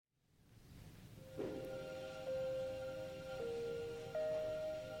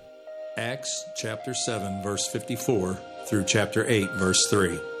Acts chapter 7, verse 54 through chapter 8, verse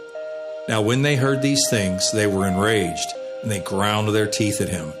 3. Now when they heard these things, they were enraged, and they ground their teeth at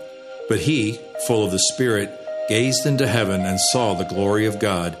him. But he, full of the Spirit, gazed into heaven and saw the glory of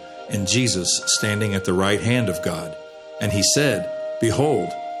God, and Jesus standing at the right hand of God. And he said,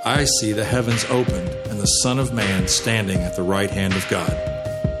 Behold, I see the heavens opened, and the Son of Man standing at the right hand of God.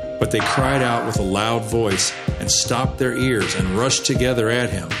 But they cried out with a loud voice, and stopped their ears, and rushed together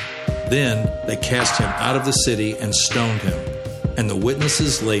at him. Then they cast him out of the city and stoned him. And the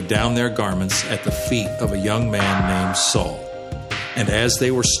witnesses laid down their garments at the feet of a young man named Saul. And as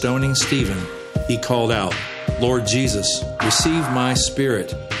they were stoning Stephen, he called out, Lord Jesus, receive my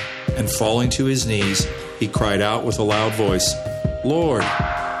spirit. And falling to his knees, he cried out with a loud voice, Lord,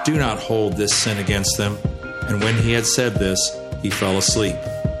 do not hold this sin against them. And when he had said this, he fell asleep.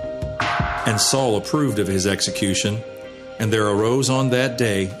 And Saul approved of his execution. And there arose on that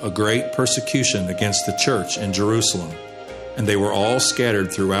day a great persecution against the church in Jerusalem. And they were all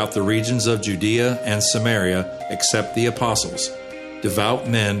scattered throughout the regions of Judea and Samaria, except the apostles. Devout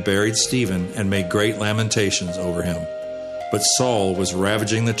men buried Stephen and made great lamentations over him. But Saul was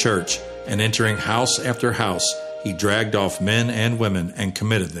ravaging the church, and entering house after house, he dragged off men and women and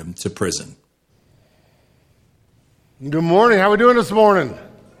committed them to prison. Good morning. How are we doing this morning?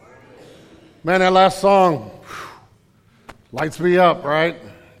 Man, that last song lights me up, right?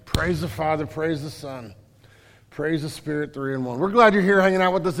 Praise the Father, praise the Son, praise the Spirit, 3 in 1. We're glad you're here hanging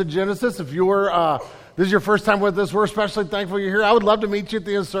out with us at Genesis. If this is your first time with us, we're especially thankful you're here. I would love to meet you at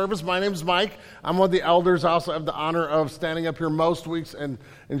the end of service. My name's Mike. I'm one of the elders. I also have the honor of standing up here most weeks and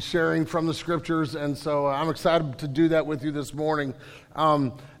sharing from the scriptures. And so I'm excited to do that with you this morning.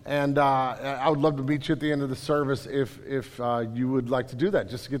 And I would love to meet you at the end of the service if you would like to do that,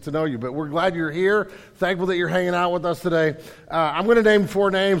 just to get to know you. But we're glad you're here. Thankful that you're hanging out with us today. I'm going to name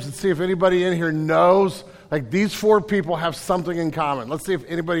 4 names and see if anybody in here knows. Like, these 4 people have something in common. Let's see if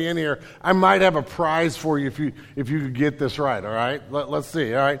anybody in here, I might have a prize for you if you could get this right, all right? Let's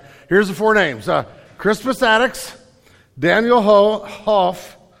see, all right? Here's the 4 names. Crispus Attucks, Daniel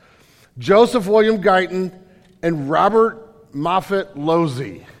Hoff, Joseph William Guyton, and Robert Moffett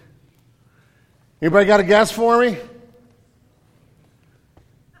Losey. Anybody got a guess for me?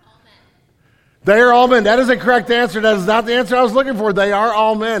 They are all men. That is a correct answer. That is not the answer I was looking for. They are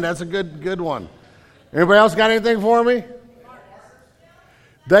all men. That's a good one. Anybody else got anything for me?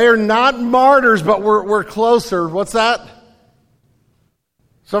 They are not martyrs, but we're closer. What's that?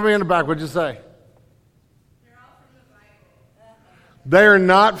 Somebody in the back, what'd you say? They are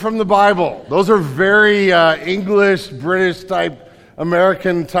not from the Bible. Those are very English, British type,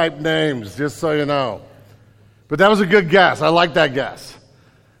 American type names, just so you know. But that was a good guess. I like that guess.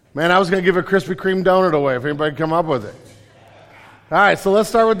 Man, I was going to give a Krispy Kreme donut away if anybody could come up with it. All right, so let's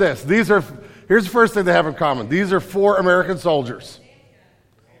start with this. Here's the first thing they have in common. These are 4 American soldiers.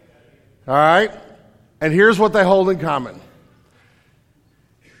 All right? And here's what they hold in common.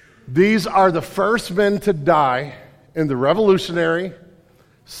 These are the first men to die in the Revolutionary,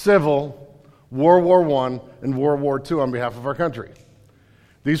 Civil, World War I, and World War II on behalf of our country.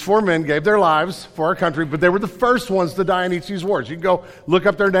 These 4 men gave their lives for our country, but they were the first ones to die in each of these wars. You can go look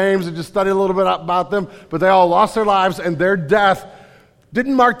up their names and just study a little bit about them, but they all lost their lives, and their death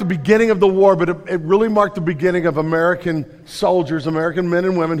didn't mark the beginning of the war, but it really marked the beginning of American soldiers, American men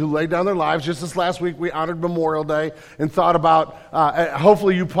and women who laid down their lives. Just this last week, we honored Memorial Day and thought about,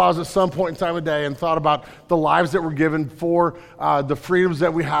 hopefully you paused at some point in time of day and thought about the lives that were given for the freedoms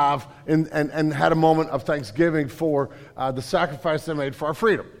that we have and had a moment of thanksgiving for the sacrifice they made for our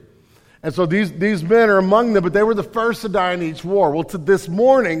freedom. And so these men are among them, but they were the first to die in each war. Well, this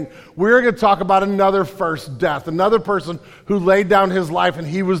morning, we're going to talk about another first death, another person who laid down his life, and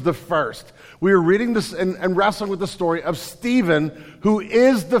he was the first. We were reading this and wrestling with the story of Stephen, who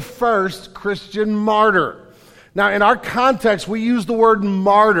is the first Christian martyr. Now, in our context, we use the word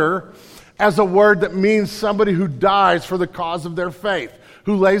martyr as a word that means somebody who dies for the cause of their faith,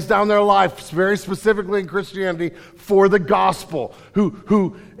 who lays down their life, very specifically in Christianity, for the gospel,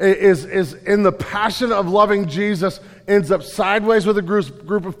 who is in the passion of loving Jesus, ends up sideways with a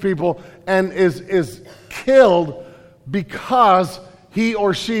group of people, and is killed because he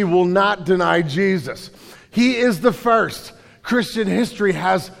or she will not deny Jesus. He is the first. Christian history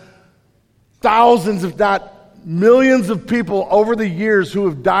has thousands, if not millions of people over the years who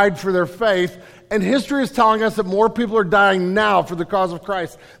have died for their faith. And history is telling us that more people are dying now for the cause of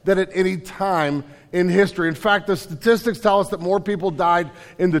Christ than at any time in history. In fact, the statistics tell us that more people died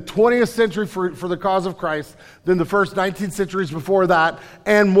in the 20th century for the cause of Christ than the first 19 centuries before that,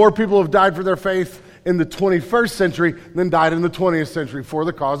 and more people have died for their faith in the 21st century than died in the 20th century for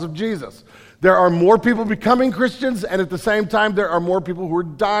the cause of Jesus. There are more people becoming Christians, and at the same time, there are more people who are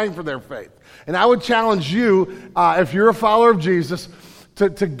dying for their faith. And I would challenge you, if you're a follower of Jesus, to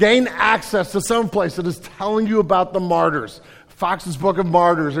gain access to some place that is telling you about the martyrs. Fox's Book of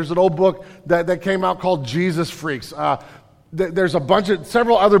Martyrs. There's an old book that came out called Jesus Freaks. There's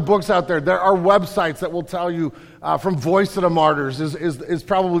several other books out there. There are websites that will tell you, from Voice of the Martyrs is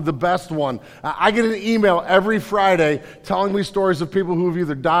probably the best one. I get an email every Friday telling me stories of people who have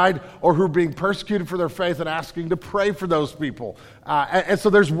either died or who are being persecuted for their faith and asking to pray for those people. And so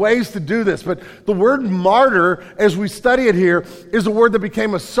there's ways to do this. But the word martyr, as we study it here, is a word that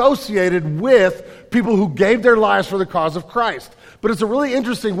became associated with people who gave their lives for the cause of Christ. But it's a really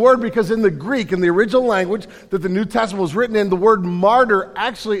interesting word because in the Greek, in the original language that the New Testament was written in, the word martyr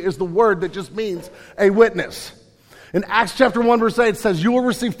actually is the word that just means a witness. In Acts chapter 1, verse 8, it says, "You will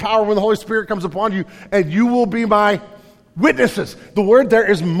receive power when the Holy Spirit comes upon you, and you will be my witnesses." The word there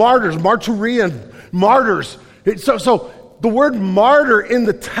is martyrs, martyrian, martyrs. So the word martyr in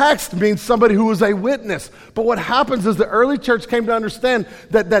the text means somebody who is a witness. But what happens is the early church came to understand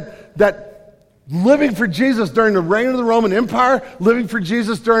that living for Jesus during the reign of the Roman Empire, living for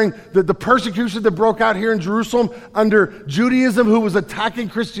Jesus during the persecution that broke out here in Jerusalem under Judaism, who was attacking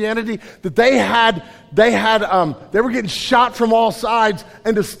Christianity, that they were getting shot from all sides,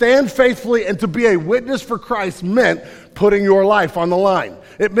 and to stand faithfully and to be a witness for Christ meant putting your life on the line.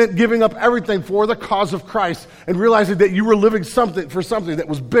 It meant giving up everything for the cause of Christ and realizing that you were living for something that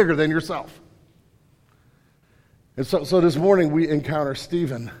was bigger than yourself. And so this morning we encounter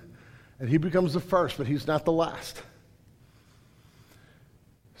Stephen. And he becomes the first, but he's not the last.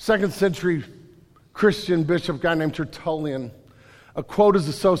 2nd century Christian bishop, a guy named Tertullian, a quote is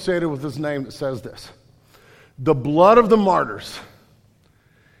associated with his name that says this: "The blood of the martyrs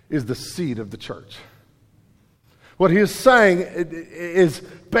is the seed of the church." What he is saying is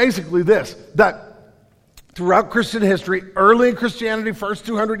basically this, that throughout Christian history, early in Christianity, first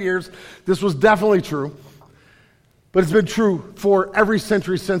 200 years, this was definitely true. But it's been true for every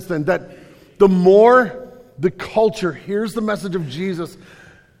century since then, that the more the culture hears the message of Jesus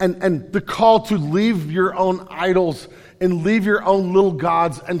and the call to leave your own idols and leave your own little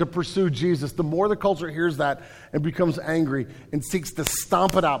gods and to pursue Jesus, the more the culture hears that and becomes angry and seeks to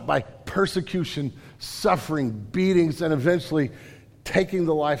stomp it out by persecution, suffering, beatings, and eventually taking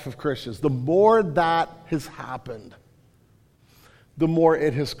the life of Christians. The more that has happened, the more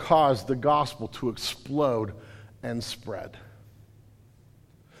it has caused the gospel to explode and spread.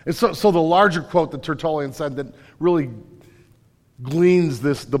 And so the larger quote that Tertullian said that really gleans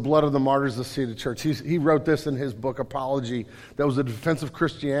this, the blood of the martyrs, the seed of the church. He wrote this in his book, Apology, that was a defense of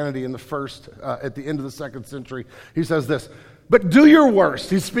Christianity in at the end of the 2nd century. He says this: "But do your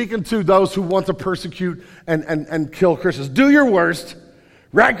worst." He's speaking to those who want to persecute and kill Christians. "Do your worst.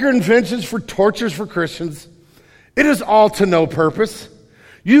 Rack your inventions for tortures for Christians. It is all to no purpose.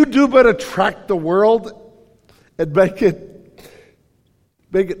 You do but attract the world and make it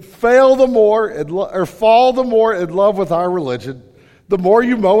fail the more or fall the more in love with our religion. The more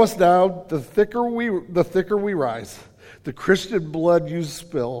you mow us down, the thicker we rise. The Christian blood you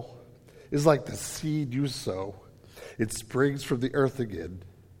spill is like the seed you sow. It springs from the earth again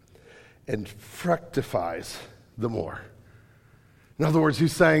and fructifies the more." In other words,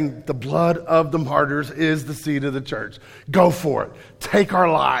 he's saying the blood of the martyrs is the seed of the church. Go for it. Take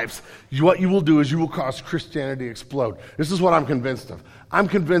our lives. What you will do is you will cause Christianity to explode. This is what I'm convinced of. I'm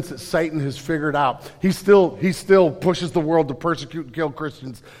convinced that Satan has figured out. He still pushes the world to persecute and kill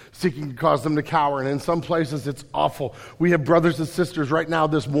Christians, seeking to cause them to cower. And in some places, it's awful. We have brothers and sisters right now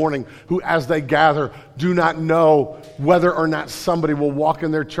this morning who, as they gather, do not know whether or not somebody will walk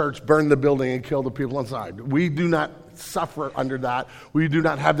in their church, burn the building, and kill the people inside. We do not suffer under that. We do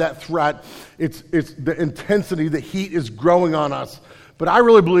not have that threat. It's the intensity, the heat is growing on us. But I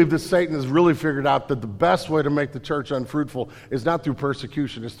really believe that Satan has really figured out that the best way to make the church unfruitful is not through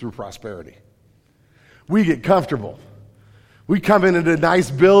persecution, it's through prosperity. We get comfortable. We come into a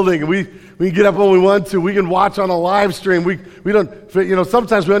nice building and we can get up when we want to. We can watch on a live stream. We don't,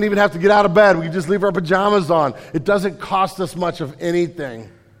 sometimes we don't even have to get out of bed. We can just leave our pajamas on. It doesn't cost us much of anything.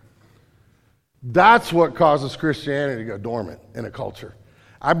 That's what causes Christianity to go dormant in a culture.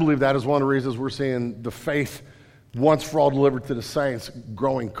 I believe that is one of the reasons we're seeing the faith once for all delivered to the saints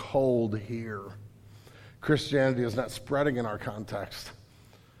growing cold here. Christianity is not spreading in our context,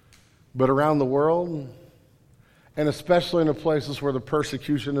 but around the world, and especially in the places where the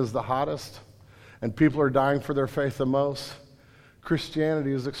persecution is the hottest and people are dying for their faith the most,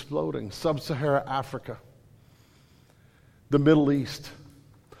 Christianity is exploding. Sub-Saharan Africa, the Middle East.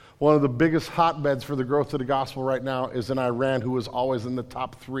 One of the biggest hotbeds for the growth of the gospel right now is in Iran, who is always in the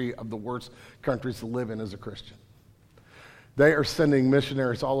top 3 of the worst countries to live in as a Christian. They are sending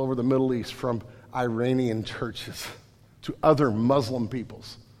missionaries all over the Middle East from Iranian churches to other Muslim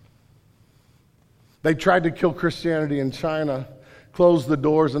peoples. They tried to kill Christianity in China, closed the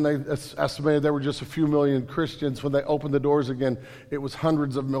doors, and they estimated there were just a few million Christians. When they opened the doors again, it was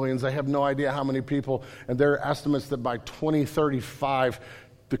hundreds of millions. They have no idea how many people, and there are estimates that by 2035,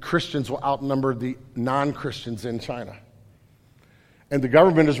 the Christians will outnumber the non-Christians in China. And the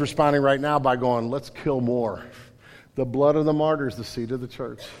government is responding right now by going, let's kill more. The blood of the martyrs, the seed of the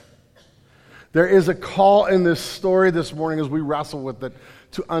church. There is a call in this story this morning as we wrestle with it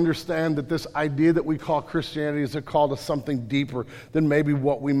to understand that this idea that we call Christianity is a call to something deeper than maybe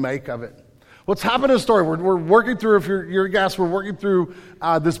what we make of it. What's happened in the story, we're working through, if you're a guest, we're working through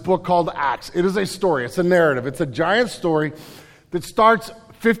this book called Acts. It is a story. It's a narrative. It's a giant story that starts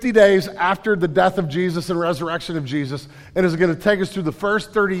 50 days after the death of Jesus and resurrection of Jesus, and is going to take us through the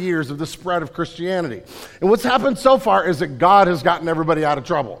first 30 years of the spread of Christianity. And what's happened so far is that God has gotten everybody out of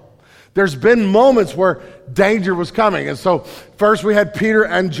trouble. There's been moments where danger was coming. And so first we had Peter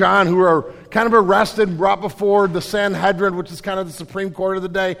and John, who were kind of arrested and brought before the Sanhedrin, which is kind of the Supreme Court of the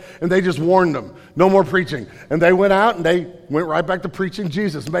day, and they just warned them, no more preaching. And they went out and they went right back to preaching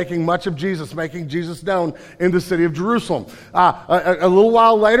Jesus, making much of Jesus, making Jesus known in the city of Jerusalem. A little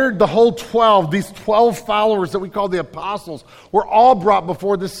while later, the whole 12, these 12 followers that we call the apostles, were all brought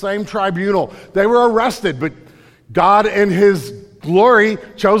before this same tribunal. They were arrested, but God in his glory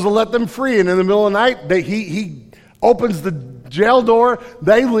chose to let them free. And in the middle of the night, he opens the jail door,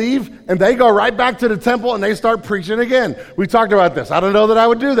 they leave, and they go right back to the temple and they start preaching again. We talked about this. I don't know that I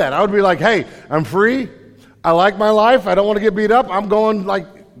would do that. I would be like, hey, I'm free. I like my life. I don't want to get beat up. I'm going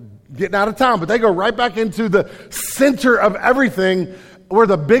getting out of town. But they go right back into the center of everything where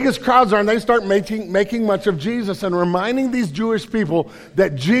the biggest crowds are, and they start making much of Jesus and reminding these Jewish people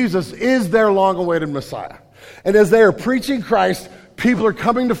that Jesus is their long-awaited Messiah. And as they are preaching Christ, people are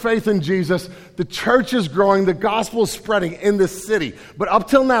coming to faith in Jesus. The church is growing. The gospel is spreading in this city. But up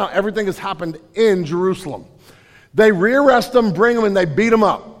till now, everything has happened in Jerusalem. They rearrest them, bring them, and they beat them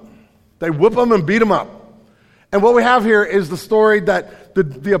up. They whip them and beat them up. And what we have here is the story that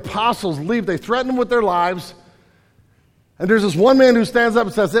the apostles leave. They threaten them with their lives. And there's this one man who stands up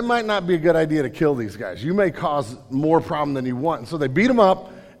and says, it might not be a good idea to kill these guys. You may cause more problem than you want. And so they beat them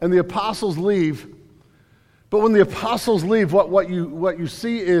up, and the apostles leave. But when the apostles leave, what you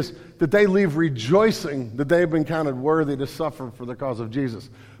see is that they leave rejoicing that they have been counted worthy to suffer for the cause of Jesus.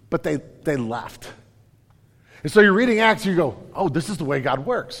 But they left. And so you're reading Acts, you go, oh, this is the way God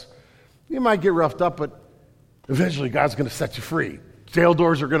works. You might get roughed up, but eventually God's going to set you free. Jail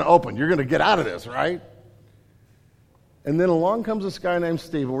doors are going to open. You're going to get out of this, right? And then along comes this guy named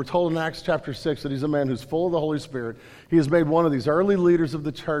Stephen. We're told in Acts chapter 6 that he's a man who's full of the Holy Spirit. He is made one of these early leaders of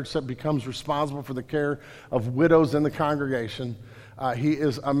the church that becomes responsible for the care of widows in the congregation. He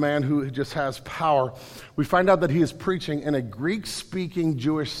is a man who just has power. We find out that he is preaching in a Greek-speaking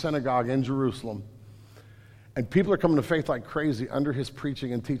Jewish synagogue in Jerusalem. And people are coming to faith like crazy under his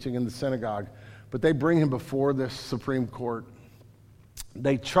preaching and teaching in the synagogue. But they bring him before this Supreme Court.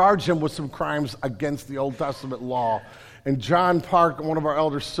 They charge him with some crimes against the Old Testament law. And John Park, one of our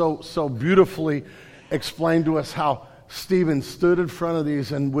elders, so beautifully explained to us how Stephen stood in front of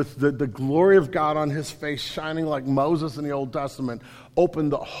these and with the glory of God on his face shining like Moses in the Old Testament,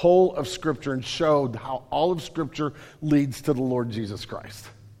 opened the whole of Scripture and showed how all of Scripture leads to the Lord Jesus Christ.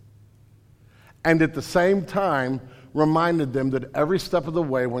 And at the same time, reminded them that every step of the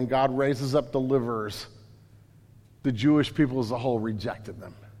way when God raises up deliverers, the Jewish people as a whole rejected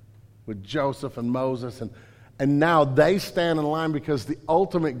them. With Joseph and Moses and now they stand in line because the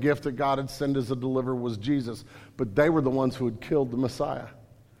ultimate gift that God had sent as a deliverer was Jesus, but they were the ones who had killed the Messiah.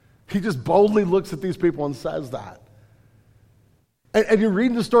 He just boldly looks at these people and says that. And you're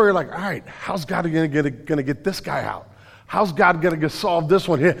reading the story, you're like, all right, how's God going to get this guy out? How's God going to solve this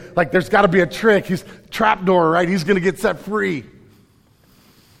one here? Like, there's got to be a trick. He's trapdoor, right? He's going to get set free.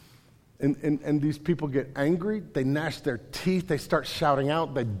 And these people get angry. They gnash their teeth. They start shouting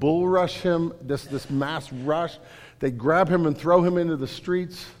out. They bull rush him, this mass rush. They grab him and throw him into the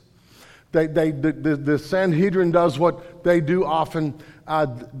streets. The Sanhedrin does what they do often.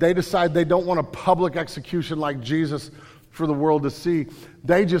 They decide they don't want a public execution like Jesus for the world to see.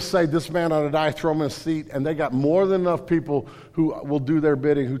 They just say, this man ought to die, throw him in a seat. And they got more than enough people who will do their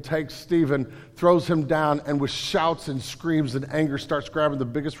bidding, who takes Stephen, throws him down, and with shouts and screams and anger starts grabbing the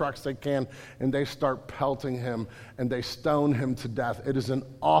biggest rocks they can, and they start pelting him, and they stone him to death. It is an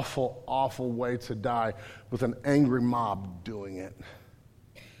awful, awful way to die with an angry mob doing it.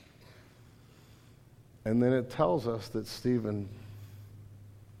 And then it tells us that Stephen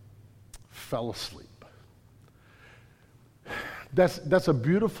fell asleep. That's a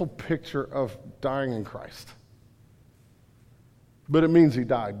beautiful picture of dying in Christ. But it means he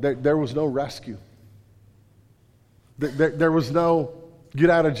died. There was no rescue. There was no get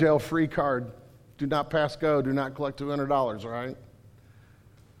out of jail free card. Do not pass go. Do not collect $200, right?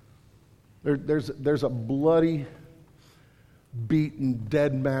 There's a bloody, beaten,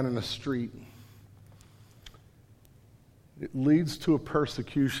 dead man in the street. It leads to a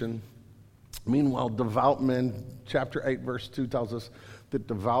persecution. Meanwhile, devout men, chapter 8, verse 2 tells us that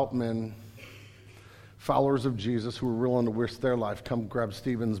devout men, followers of Jesus who were willing to risk their life, come grab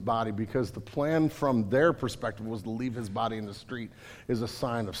Stephen's body, because the plan from their perspective was to leave his body in the street is a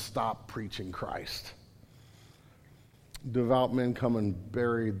sign of stop preaching Christ. Devout men come and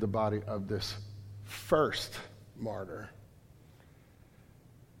bury the body of this first martyr.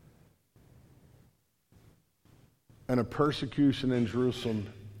 And a persecution in Jerusalem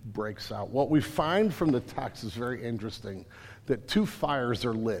breaks out. What we find from the text is very interesting, that two fires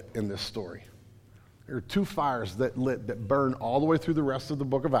are lit in this story. There are two fires that burn all the way through the rest of the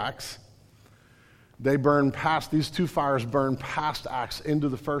book of Acts. These two fires burn past Acts into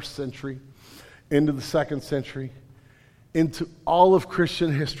the first century, into the second century, into all of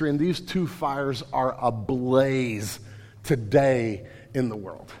Christian history, and these two fires are ablaze today in the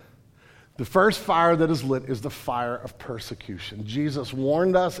world. The first fire that is lit is the fire of persecution. Jesus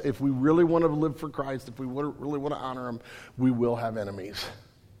warned us, if we really want to live for Christ, if we really want to honor him, we will have enemies.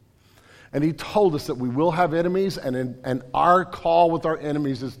 And he told us that we will have enemies, and our call with our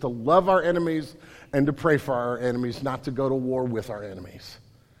enemies is to love our enemies and to pray for our enemies, not to go to war with our enemies.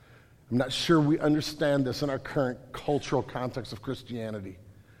 I'm not sure we understand this in our current cultural context of Christianity.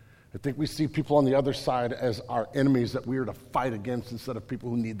 I think we see people on the other side as our enemies that we are to fight against instead of people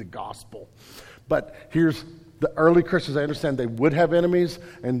who need the gospel. But here's the early Christians. I understand they would have enemies,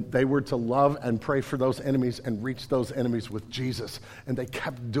 and they were to love and pray for those enemies and reach those enemies with Jesus. And they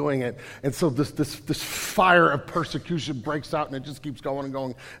kept doing it. And so this fire of persecution breaks out, and it just keeps going and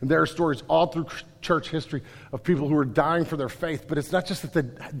going. And there are stories all through church history of people who are dying for their faith. But it's not just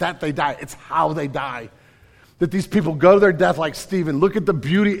that they die, it's how they die. That these people go to their death like Stephen. Look at the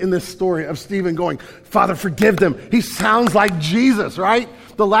beauty in this story of Stephen going, Father, forgive them. He sounds like Jesus, right?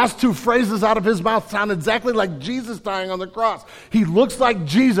 The last two phrases out of his mouth sound exactly like Jesus dying on the cross. He looks like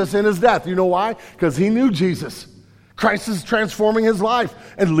Jesus in his death. You know why? Because he knew Jesus. Christ is transforming his life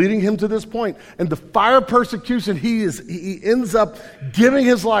and leading him to this point. And the fire of persecution, he ends up giving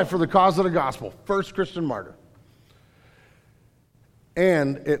his life for the cause of the gospel. First Christian martyr.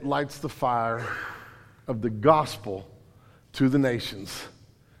 And it lights the fire of the gospel to the nations,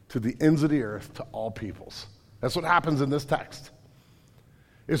 to the ends of the earth, to all peoples. That's what happens in this text.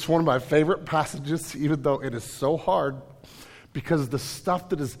 It's one of my favorite passages, even though it is so hard, because the stuff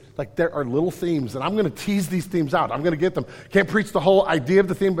that is, like, there are little themes, and I'm going to tease these themes out. I'm going to get them. Can't preach the whole idea of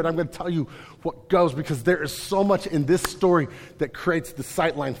the theme, but I'm going to tell you what goes, because there is so much in this story that creates the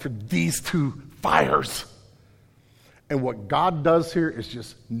sightline for these two fires. And what God does here is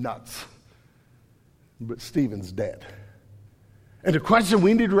just nuts. But Stephen's dead. And the question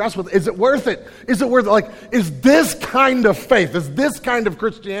we need to wrestle with, is it worth it? Is it worth it? Like, is this kind of faith, is this kind of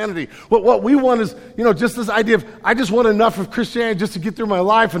Christianity, what we want is, just this idea of, I just want enough of Christianity just to get through my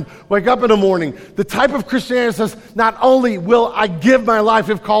life and wake up in the morning. The type of Christianity says, not only will I give my life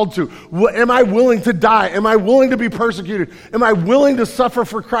if called to, am I willing to die? Am I willing to be persecuted? Am I willing to suffer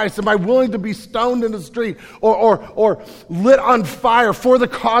for Christ? Am I willing to be stoned in the street or lit on fire for the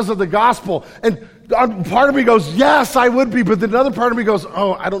cause of the gospel? And part of me goes, yes, I would be. But then another part of me goes,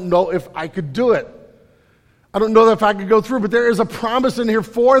 oh, I don't know if I could do it. I don't know if I could go through. But there is a promise in here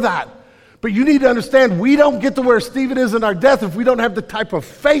for that. But you need to understand, we don't get to where Stephen is in our death if we don't have the type of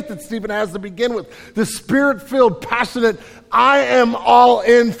faith that Stephen has to begin with. The spirit-filled, passionate, I am all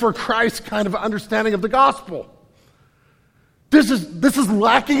in for Christ kind of understanding of the gospel. This is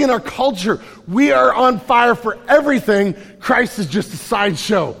lacking in our culture. We are on fire for everything. Christ is just a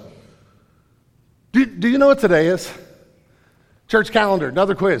sideshow. Do you know what today is? Church calendar,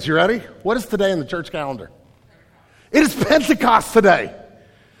 another quiz. You ready? What is today in the church calendar? It is Pentecost today.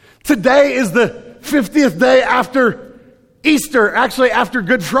 Today is the 50th day after Easter, actually after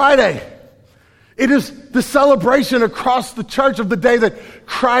Good Friday. It is the celebration across the church of the day that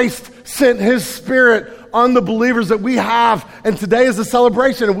Christ sent his Spirit on the believers that we have. And today is a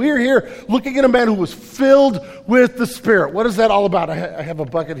celebration. And we are here looking at a man who was filled with the Spirit. What is that all about? I have a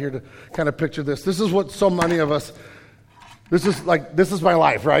bucket here to kind of picture this. This is what so many of us, this is my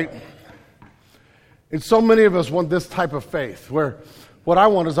life, right? And so many of us want this type of faith where What I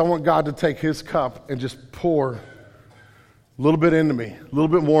want is I want God to take his cup and just pour a little bit into me, a little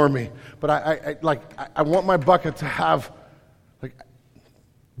bit more of me. But I want my bucket to have,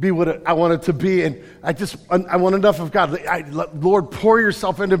 be what I want it to be. And I want enough of God. Lord, pour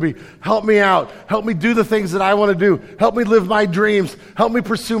yourself into me. Help me out. Help me do the things that I want to do. Help me live my dreams. Help me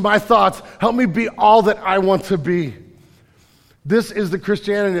pursue my thoughts. Help me be all that I want to be. This is the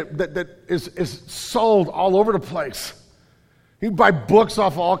Christianity that is sold all over the place. You can buy books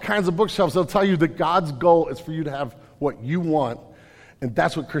off of all kinds of bookshelves. They'll tell you that God's goal is for you to have what you want. And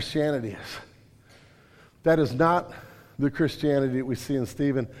that's what Christianity is. That is not the Christianity that we see in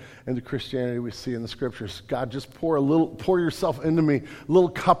Stephen and the Christianity we see in the scriptures. God, just pour yourself into me, a little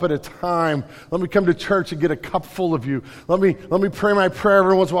cup at a time. Let me come to church and get a cup full of you. Let me pray my prayer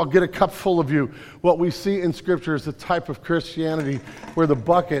every once in a while, get a cup full of you. What we see in scripture is the type of Christianity where the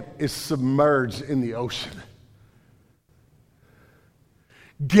bucket is submerged in the ocean.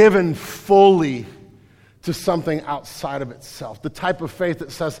 Given fully to something outside of itself. The type of faith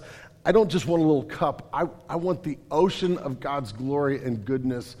that says, I don't just want a little cup. I want the ocean of God's glory and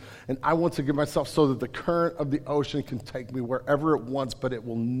goodness, and I want to give myself so that the current of the ocean can take me wherever it wants, but it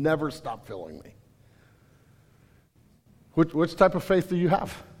will never stop filling me. Which type of faith do you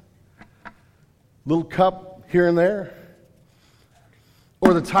have? Little cup here and there?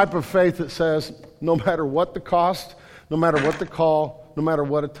 Or the type of faith that says, no matter what the cost, no matter what the call, no matter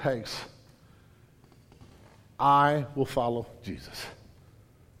what it takes, I will follow Jesus.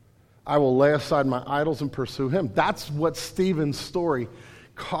 I will lay aside my idols and pursue him. That's what Stephen's story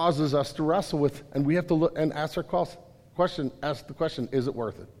causes us to wrestle with. And we have to look and ask the question, is it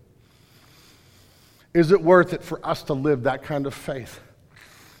worth it? Is it worth it for us to live that kind of faith?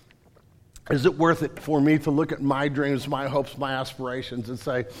 Is it worth it for me to look at my dreams, my hopes, my aspirations and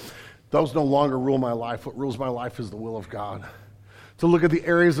say, those no longer rule my life. What rules my life is the will of God. To look at the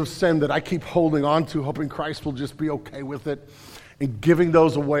areas of sin that I keep holding on to, hoping Christ will just be okay with it, and giving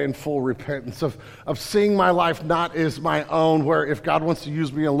those away in full repentance, of seeing my life not as my own, where if God wants to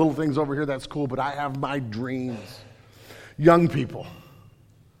use me on little things over here, that's cool, but I have my dreams. Young people,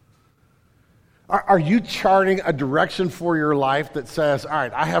 are you charting a direction for your life that says, all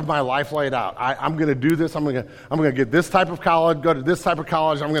right, I have my life laid out. I'm going to do this. I'm going to get this type of college, go to this type of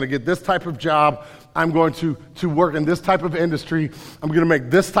college. I'm going to get this type of job. I'm going to work in this type of industry. I'm going to make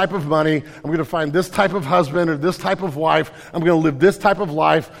this type of money. I'm going to find this type of husband or this type of wife. I'm going to live this type of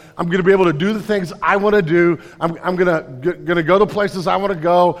life. I'm going to be able to do the things I want to do. I'm going to go to places I want to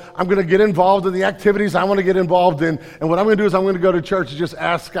go. I'm going to get involved in the activities I want to get involved in. And what I'm going to do is I'm going to go to church and just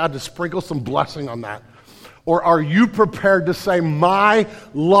ask God to sprinkle some blessing on that. Or are you prepared to say, my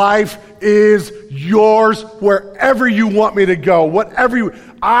life is yours wherever you want me to go,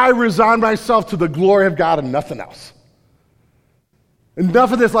 I resign myself to the glory of God and nothing else.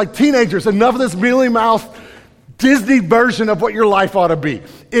 Enough of this, like teenagers, enough of this mealy-mouthed Disney version of what your life ought to be.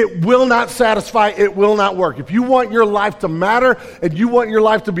 It will not satisfy, it will not work. If you want your life to matter and you want your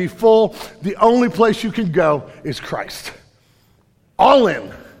life to be full, the only place you can go is Christ. All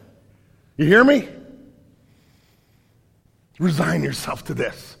in. You hear me? Resign yourself to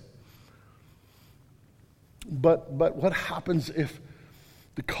this. But what happens if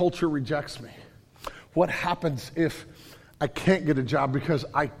the culture rejects me? What happens if I can't get a job because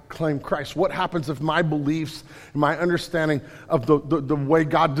I claim Christ? What happens if my beliefs and my understanding of the way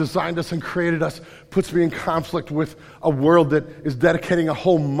God designed us and created us puts me in conflict with a world that is dedicating a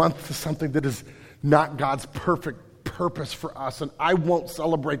whole month to something that is not God's perfect purpose for us, and I won't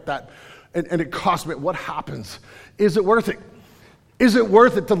celebrate that, and it costs me? What happens? Is it worth it? Is it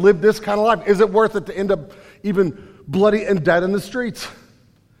worth it to live this kind of life? Is it worth it to end up even bloody and dead in the streets?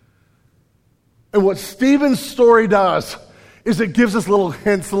 And what Stephen's story does is it gives us little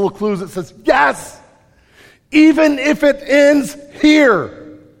hints, little clues that says, yes, even if it ends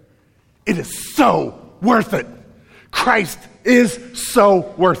here, it is so worth it. Christ is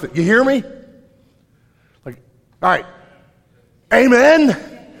so worth it. You hear me? All right. Amen?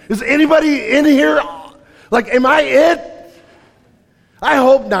 Is anybody in here, am I it? I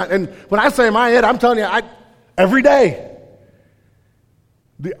hope not. And when I say am I it, I'm telling you, every day,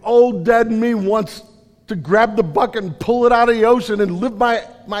 the old dead me wants to grab the bucket and pull it out of the ocean and live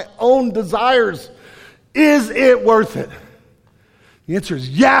my own desires. Is it worth it? The answer is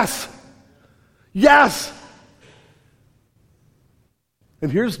yes. Yes.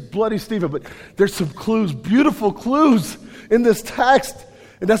 And here's bloody Stephen, but there's some clues, beautiful clues in this text.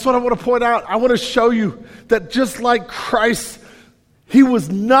 And that's what I want to point out. I want to show you that just like Christ, he was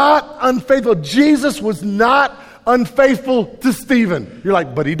not unfaithful. Jesus was not unfaithful to Stephen. You're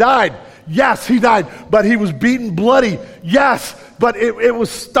like, but he died. Yes, he died. But he was beaten bloody. Yes. but it was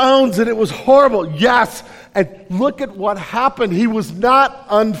stones and it was horrible. Yes, and look at what happened. He was not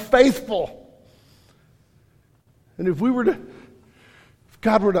unfaithful. And if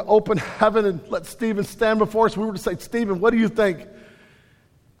God were to open heaven and let Stephen stand before us, we were to say, Stephen, what do you think?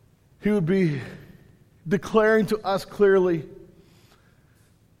 He would be declaring to us clearly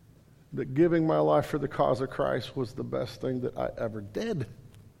that giving my life for the cause of Christ was the best thing that I ever did.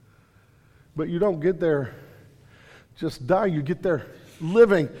 But you don't get there just dying, you get there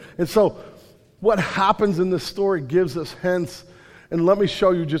living. And so what happens in this story gives us hints. And let me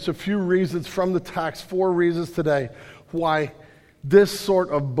show you just a few reasons from the text, 4 reasons today, why this sort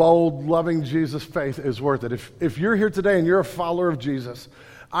of bold, loving Jesus faith is worth it. If you're here today and you're a follower of Jesus,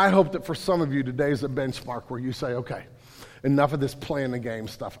 I hope that for some of you today is a benchmark where you say, okay, enough of this playing the game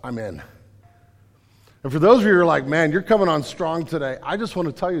stuff, I'm in. And for those of you who are like, man, you're coming on strong today, I just want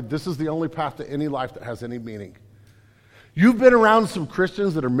to tell you this is the only path to any life that has any meaning. You've been around some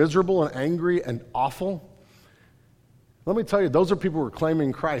Christians that are miserable and angry and awful. Let me tell you, those are people who are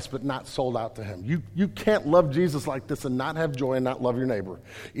claiming Christ but not sold out to him. You can't love Jesus like this and not have joy and not love your neighbor,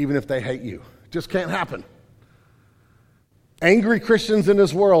 even if they hate you. It just can't happen. Angry Christians in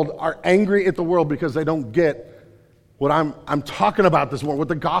this world are angry at the world because they don't get what I'm talking about this morning, what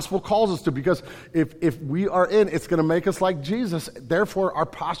the gospel calls us to. Because if we are in, it's going to make us like Jesus. Therefore, our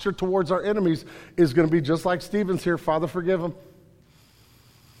posture towards our enemies is going to be just like Stephen's here. Father, forgive them.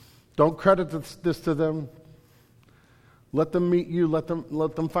 Don't credit this to them. Let them meet you. Let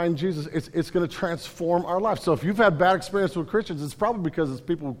them find Jesus. It's going to transform our life. So if you've had bad experience with Christians, it's probably because it's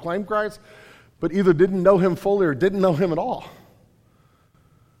people who claim Christ, but either didn't know him fully or didn't know him at all.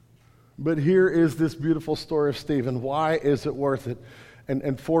 But here is this beautiful story of Stephen. Why is it worth it?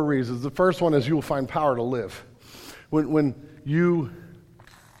 And 4 reasons. The first one is you will find power to live. When you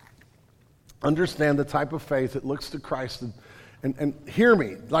understand the type of faith that looks to Christ, and hear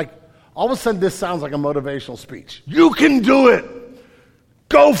me, like all of a sudden this sounds like a motivational speech. You can do it.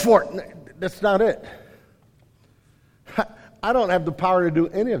 Go for it. That's not it. I don't have the power to do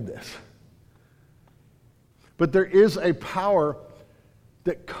any of this. But there is a power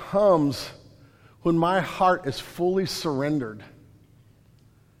that comes when my heart is fully surrendered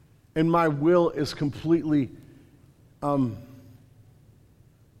and my will is completely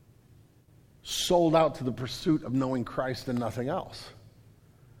sold out to the pursuit of knowing Christ and nothing else.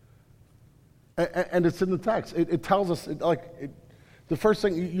 And it's in the text. It tells us, the first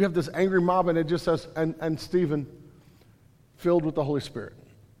thing, you have this angry mob and it just says, and Stephen filled with the Holy Spirit.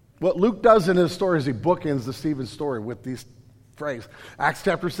 What Luke does in his story is he bookends the Stephen story with these phrase. Acts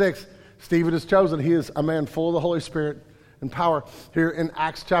chapter 6, Stephen is chosen. He is a man full of the Holy Spirit and power. Here in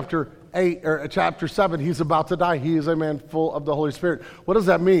Acts chapter 8 or chapter 7, he's about to die. He is a man full of the Holy Spirit. What does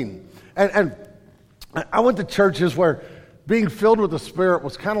that mean? And I went to churches where being filled with the Spirit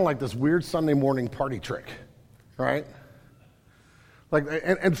was kind of like this weird Sunday morning party trick, right? Like,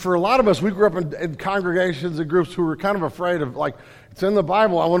 and for a lot of us, we grew up in congregations and groups who were kind of afraid of, like, it's in the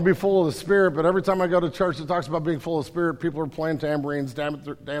Bible, I want to be full of the Spirit, but every time I go to church that talks about being full of the Spirit, people are playing tambourines, dancing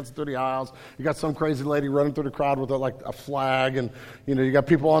through the aisles. You got some crazy lady running through the crowd with a flag, and you got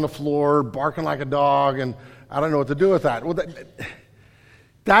people on the floor barking like a dog, and I don't know what to do with that. Well,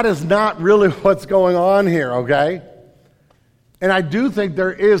 that is not really what's going on here, okay? And I do think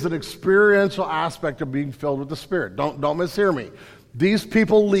there is an experiential aspect of being filled with the Spirit. Don't mishear me. These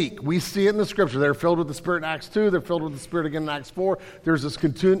people leak. We see it in the Scripture. They're filled with the Spirit in Acts 2. They're filled with the Spirit again in Acts 4. There's this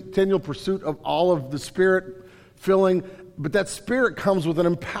continual pursuit of all of the Spirit filling. But that Spirit comes with an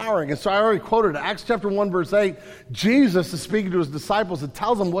empowering. And so I already quoted Acts chapter 1, verse 8. Jesus is speaking to his disciples and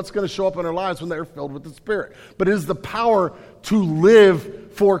tells them what's going to show up in their lives when they're filled with the Spirit. But it is the power to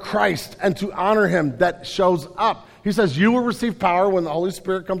live for Christ and to honor him that shows up. He says, you will receive power when the Holy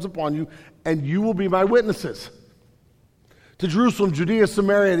Spirit comes upon you, and you will be my witnesses. To Jerusalem, Judea,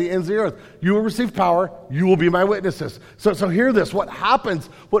 Samaria, the ends of the earth. You will receive power. You will be my witnesses. So hear this. What happens,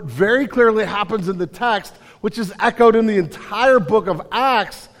 what very clearly happens in the text, which is echoed in the entire book of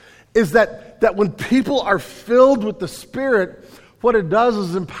Acts, is that when people are filled with the Spirit, what it does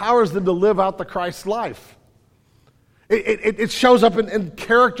is empowers them to live out the Christ life. It shows up in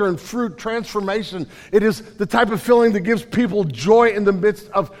character and fruit, transformation. It is the type of feeling that gives people joy in the midst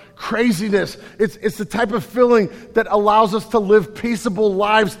of craziness. It's the type of feeling that allows us to live peaceable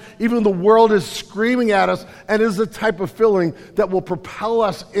lives even when the world is screaming at us, and is the type of feeling that will propel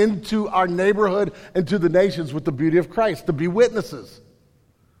us into our neighborhood and to the nations with the beauty of Christ, to be witnesses.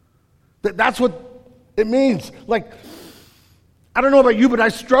 That's what it means. Like, I don't know about you, but I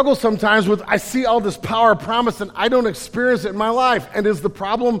struggle sometimes with, I see all this power, promise, and I don't experience it in my life. And is the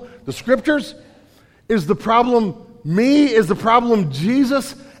problem the Scriptures? Is the problem me? Is the problem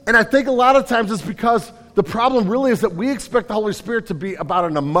Jesus? And I think a lot of times it's because the problem really is that we expect the Holy Spirit to be about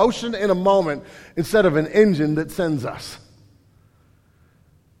an emotion in a moment instead of an engine that sends us.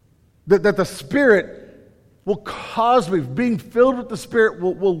 That the Spirit will cause me, being filled with the Spirit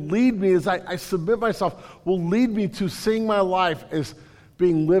will lead me as I submit myself, will lead me to seeing my life as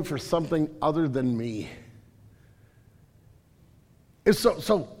being lived for something other than me. And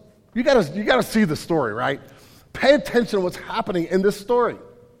so you gotta see the story, right? Pay attention to what's happening in this story.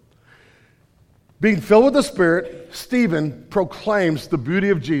 Being filled with the Spirit, Stephen proclaims the beauty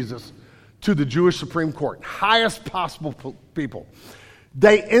of Jesus to the Jewish Supreme Court, highest possible people.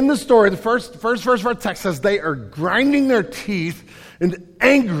 They, in the story, the first verse of our text says they are grinding their teeth and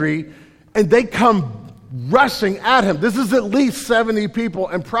angry, and they come rushing at him. This is at least 70 people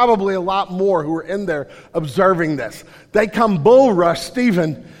and probably a lot more who are in there observing this. They come bull rush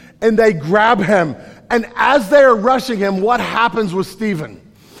Stephen, and they grab him. And as they are rushing him, what happens with Stephen?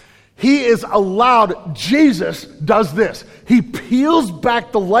 He is allowed, Jesus does this. He peels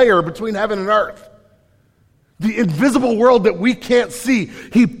back the layer between heaven and earth. The invisible world that we can't see.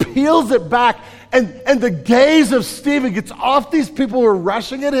 He peels it back, and the gaze of Stephen gets off these people who are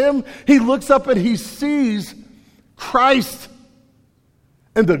rushing at him. He looks up and he sees Christ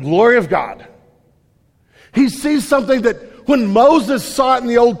and the glory of God. He sees something that when Moses saw it in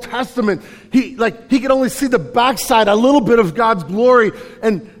the Old Testament, he could only see the backside, a little bit of God's glory,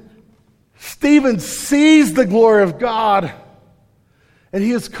 and Stephen sees the glory of God, and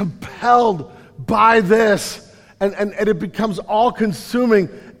he is compelled by this. And it becomes all-consuming,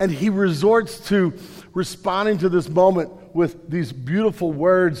 and he resorts to responding to this moment with these beautiful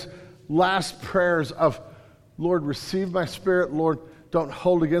words, last prayers of, Lord, receive my spirit, Lord, don't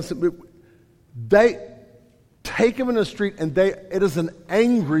hold against it. They take him in the street, and it is an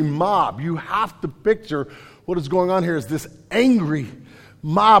angry mob. You have to picture what is going on here is this angry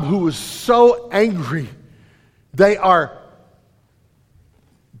mob who is so angry. They are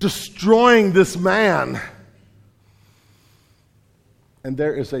destroying this man. And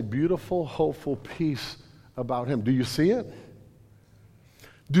there is a beautiful, hopeful peace about him. Do you see it?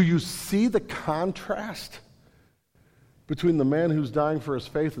 Do you see the contrast between the man who's dying for his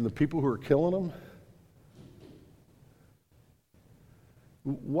faith and the people who are killing him?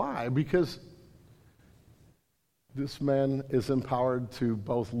 Why? Because this man is empowered to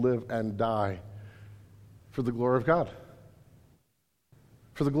both live and die for the glory of God.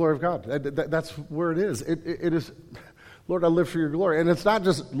 For the glory of God. That's where it is. It is... Lord, I live for your glory. And it's not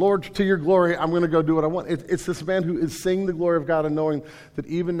just, Lord, to your glory, I'm going to go do what I want. It's this man who is seeing the glory of God and knowing that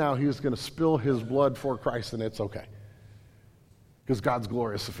even now he is going to spill his blood for Christ, and it's okay. Because God's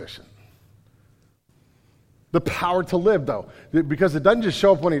glory is sufficient. The power to live, though, because it doesn't just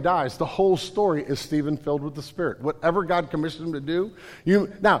show up when he dies. The whole story is Stephen filled with the Spirit. Whatever God commissioned him to do,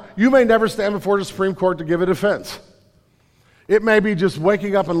 you may never stand before the Supreme Court to give a defense. It may be just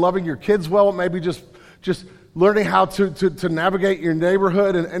waking up and loving your kids well. It may be just learning how to navigate your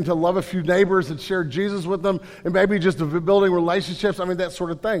neighborhood and to love a few neighbors and share Jesus with them, and maybe just building relationships, that sort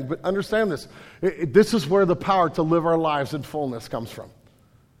of thing. But understand this. This is where the power to live our lives in fullness comes from.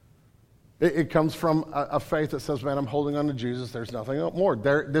 It comes from a faith that says, man, I'm holding on to Jesus. There's nothing more.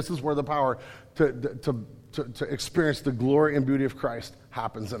 This is where the power to experience the glory and beauty of Christ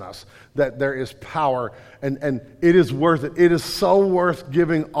happens in us. That there is power, and it is worth it. It is so worth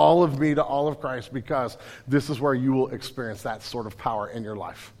giving all of me to all of Christ, because this is where you will experience that sort of power in your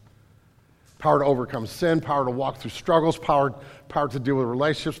life. Power to overcome sin, power to walk through struggles, power to deal with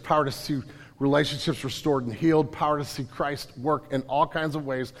relationships, power to see relationships restored and healed, power to see Christ work in all kinds of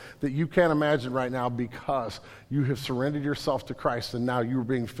ways that you can't imagine right now, because you have surrendered yourself to Christ, and now you're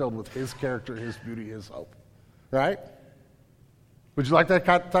being filled with his character, his beauty, his hope. Right? Would you like that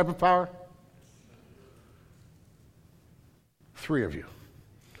type of power? 3 of you.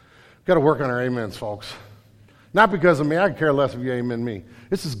 Got to work on our amens, folks. Not because of me. I could care less if you amen me.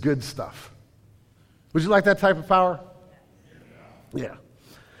 This is good stuff. Would you like that type of power? Yeah.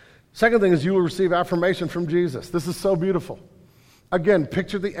 Second thing is you will receive affirmation from Jesus. This is so beautiful. Again,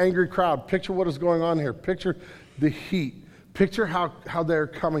 picture the angry crowd. Picture what is going on here. Picture the heat. Picture how they're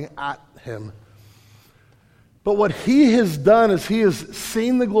coming at him. But what he has done is he has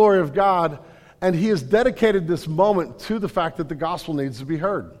seen the glory of God, and he has dedicated this moment to the fact that the gospel needs to be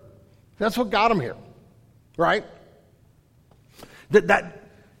heard. That's what got him here, right? That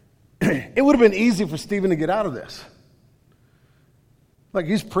it would have been easy for Stephen to get out of this. Like,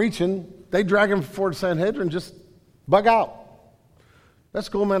 he's preaching, they drag him before the Sanhedrin, just bug out. That's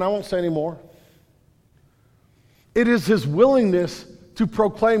cool, man, I won't say any more. It is his willingness to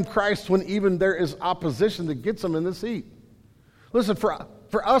proclaim Christ when even there is opposition that gets them in the seat. Listen,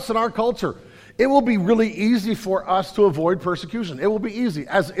 for us in our culture, it will be really easy for us to avoid persecution. It will be easy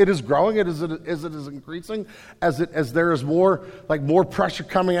as it is growing, as it is increasing, as there is more pressure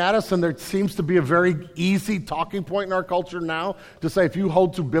coming at us, and there seems to be a very easy talking point in our culture now to say if you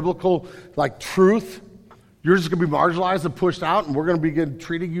hold to biblical truth, you're just going to be marginalized and pushed out, and we're going to begin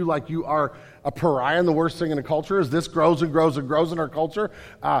treating you like you are a pariah and the worst thing in the culture. As this grows and grows and grows in our culture,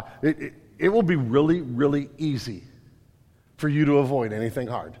 it will be really, really easy for you to avoid anything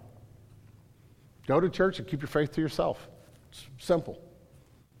hard. Go to church and keep your faith to yourself. It's simple.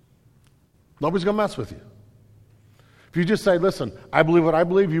 Nobody's going to mess with you. If you just say, listen, I believe what I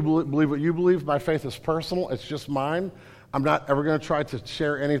believe, you believe what you believe, my faith is personal, it's just mine, I'm not ever going to try to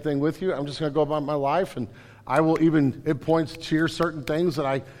share anything with you, I'm just going to go about my life, and I will even at points cheer certain things that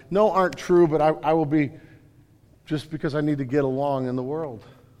I know aren't true, but I will be just because I need to get along in the world.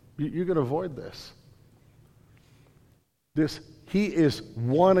 You can avoid this. He is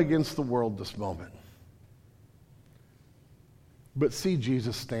one against the world this moment. But see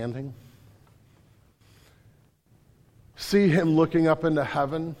Jesus standing. See him looking up into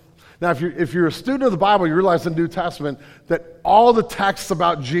heaven. Now, if you're a student of the Bible, you realize in the New Testament that all the texts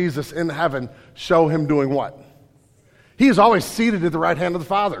about Jesus in heaven show him doing what? He is always seated at the right hand of the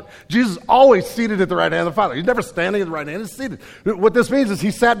Father. Jesus is always seated at the right hand of the Father. He's never standing at the right hand, he's seated. What this means is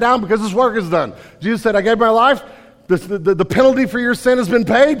he sat down because his work is done. Jesus said, I gave my life. The penalty for your sin has been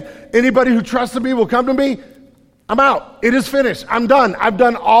paid. Anybody who trusts in me will come to me. I'm out. It is finished. I'm done. I've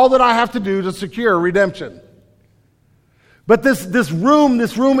done all that I have to do to secure redemption. But this room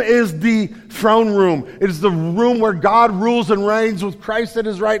is the throne room. It is the room where God rules and reigns with Christ at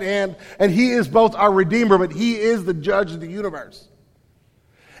his right hand, and he is both our Redeemer, but he is the judge of the universe.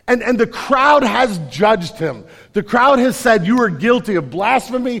 And the crowd has judged him. The crowd has said, you are guilty of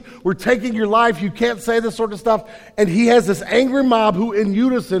blasphemy. We're taking your life. You can't say this sort of stuff. And he has this angry mob who in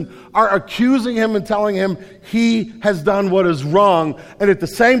unison are accusing him and telling him he has done what is wrong. And at the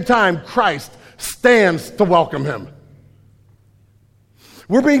same time, Christ stands to welcome him.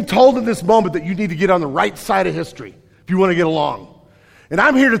 We're being told in this moment that you need to get on the right side of history if you want to get along. And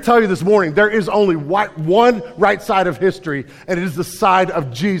I'm here to tell you this morning, there is only one right side of history, and it is the side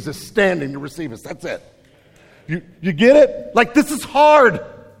of Jesus standing to receive us. That's it. You get it? This is hard.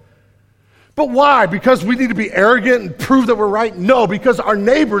 But why? Because we need to be arrogant and prove that we're right? No, because our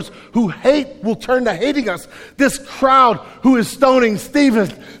neighbors who hate will turn to hating us. This crowd who is stoning Stephen,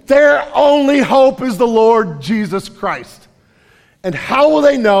 their only hope is the Lord Jesus Christ. And how will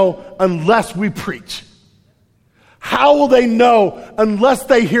they know unless we preach? How will they know unless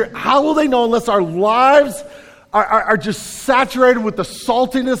they hear? How will they know unless our lives are just saturated with the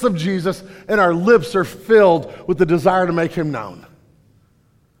saltiness of Jesus and our lips are filled with the desire to make him known?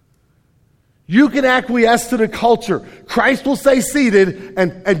 You can acquiesce to the culture. Christ will stay seated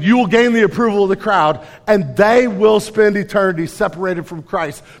and you will gain the approval of the crowd, and they will spend eternity separated from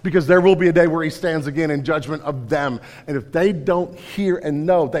Christ because there will be a day where he stands again in judgment of them. And if they don't hear and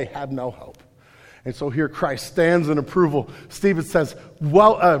know, they have no hope. And so here Christ stands in approval. Stephen says,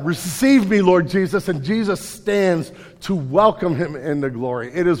 receive me, Lord Jesus. And Jesus stands to welcome him into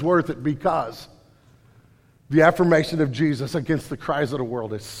glory. It is worth it because the affirmation of Jesus against the cries of the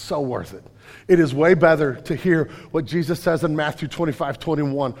world is so worth it. It is way better to hear what Jesus says in Matthew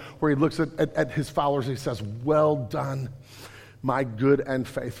 25:21, where he looks at his followers and he says, well done, my good and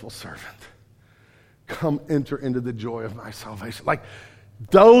faithful servant. Come enter into the joy of my salvation.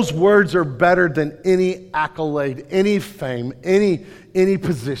 Those words are better than any accolade, any fame, any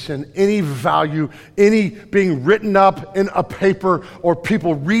position, any value, any being written up in a paper or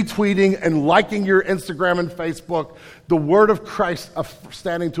people retweeting and liking your Instagram and Facebook. The word of Christ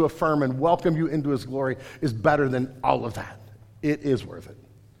standing to affirm and welcome you into his glory is better than all of that. It is worth it.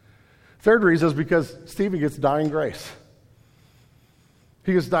 Third reason is because Stephen gets dying grace.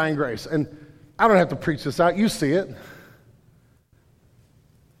 He gets dying grace. And I don't have to preach this out. You see it.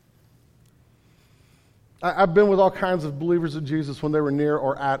 I've been with all kinds of believers of Jesus when they were near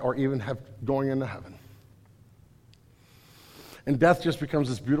or at or even going into heaven. And death just becomes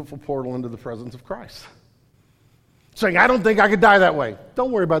this beautiful portal into the presence of Christ. Saying, I don't think I could die that way.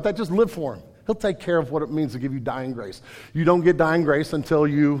 Don't worry about that. Just live for him. He'll take care of what it means to give you dying grace. You don't get dying grace until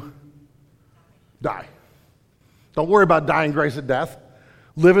you die. Don't worry about dying grace at death.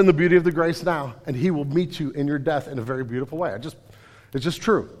 Live in the beauty of the grace now, and he will meet you in your death in a very beautiful way. It's just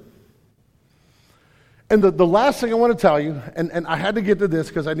true. And the last thing I want to tell you, and I had to get to this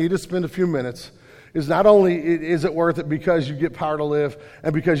because I need to spend a few minutes, is not only is it worth it because you get power to live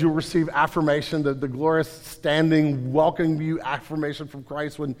and because you'll receive affirmation, the glorious standing, welcoming you affirmation from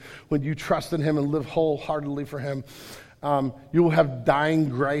Christ when you trust in him and live wholeheartedly for him. You will have dying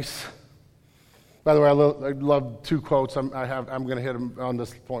grace. By the way, I love two quotes. I'm going to hit them on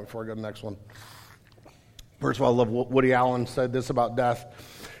this point before I go to the next one. First of all, I love what Woody Allen said this about death.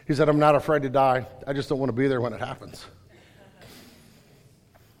 He said, "I'm not afraid to die. I just don't want to be there when it happens."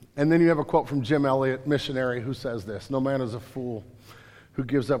 And then you have a quote from Jim Elliot, missionary, who says this: "No man is a fool who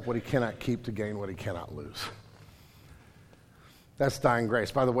gives up what he cannot keep to gain what he cannot lose." That's dying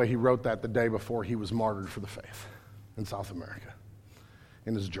grace. By the way, he wrote that the day before he was martyred for the faith in South America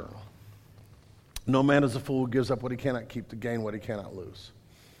in his journal. No man is a fool who gives up what he cannot keep to gain what he cannot lose.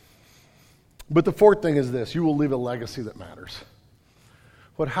 But the fourth thing is this: you will leave a legacy that matters.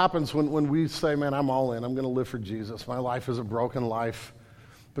 What happens when we say, man, I'm all in, I'm going to live for Jesus. My life is a broken life,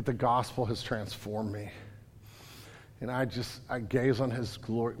 but the gospel has transformed me. And I gaze on his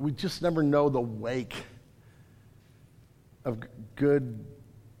glory. We just never know the wake of good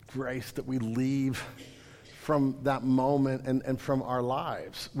grace that we leave from that moment and from our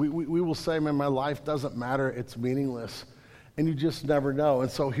lives. We will say, man, my life doesn't matter, it's meaningless. And you just never know. And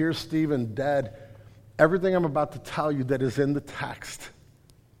so here's Stephen dead. Everything I'm about to tell you that is in the text,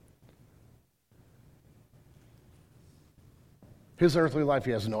 his earthly life,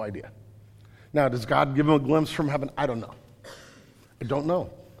 he has no idea. Now, does God give him a glimpse from heaven? I don't know. I don't know.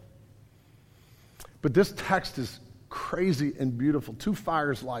 But this text is crazy and beautiful. Two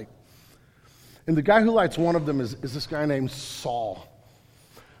fires light. And the guy who lights one of them is this guy named Saul.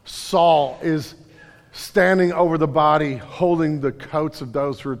 Saul is standing over the body, holding the coats of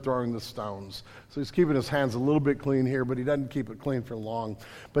those who are throwing the stones. So he's keeping his hands a little bit clean here, but he doesn't keep it clean for long.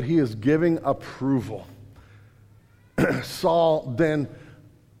 But he is giving approval. Saul then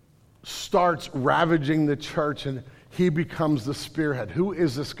starts ravaging the church, and he becomes the spearhead. Who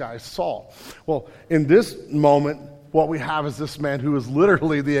is this guy, Saul? Well, in this moment, what we have is this man who is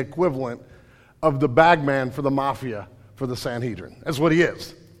literally the equivalent of the bagman for the mafia for the Sanhedrin. That's what he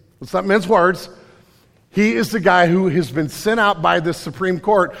is. Let's not mince words. He is the guy who has been sent out by the Supreme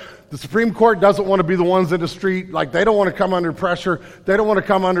Court. The Supreme Court doesn't want to be the ones in the street. Like, they don't want to come under pressure. They don't want to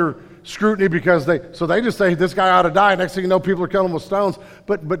come under scrutiny because they just say, this guy ought to die. Next thing you know, people are killing him with stones.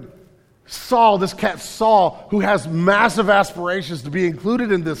 But Saul, this cat Saul, who has massive aspirations to be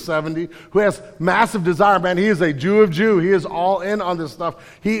included in this 70, who has massive desire, man, he is a Jew of Jew. He is all in on this stuff.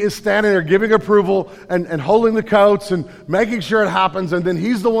 He is standing there giving approval and holding the coats and making sure it happens. And then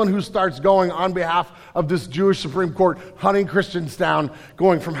he's the one who starts going on behalf of this Jewish Supreme Court, hunting Christians down,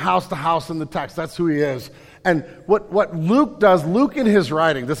 going from house to house in the text. That's who he is. And what Luke does, Luke in his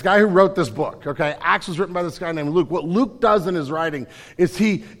writing, this guy who wrote this book, okay, Acts was written by this guy named Luke. What Luke does in his writing is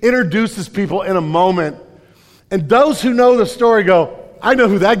he introduces people in a moment, and those who know the story go, I know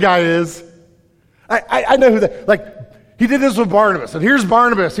who that guy is. I know who that, like, he did this with Barnabas, and here's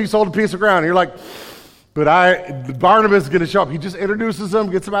Barnabas. He sold a piece of ground. And you're like, but Barnabas is going to show up. He just introduces him,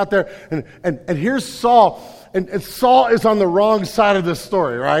 gets him out there, and here's Saul, and Saul is on the wrong side of this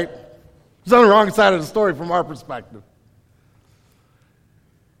story, right? He's on the wrong side of the story from our perspective.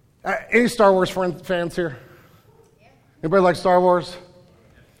 Any Star Wars fans here? Anybody like Star Wars?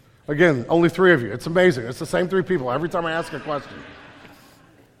 Again, only 3 of you. It's amazing. It's the same 3 people every time I ask a question.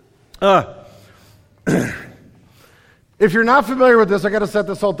 If you're not familiar with this, I got to set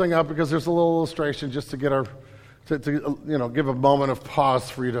this whole thing up because there's a little illustration just to get give a moment of pause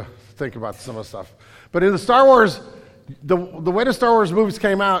for you to think about some of the stuff. But in the Star Wars, the way the Star Wars movies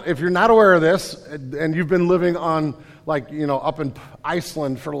came out, if you're not aware of this, and you've been living on, up in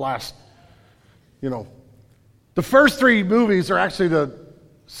Iceland for the last, the first 3 movies are actually the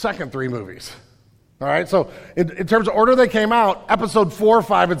second 3 movies. All right, so in terms of order they came out, episode 4,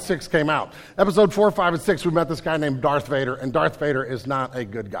 5, and 6 came out. Episode 4, 5, and 6, we met this guy named Darth Vader, and Darth Vader is not a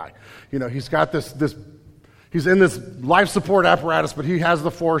good guy. He's got this he's in this life support apparatus, but he has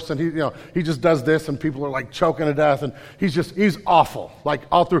the Force, and he just does this, and people are like choking to death, and he's awful, like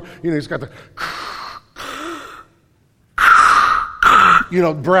all through. He's got the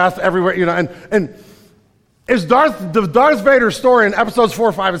breath everywhere, and as the Darth Vader story in episodes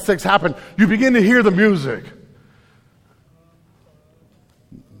 4, 5, and 6 happen, you begin to hear the music.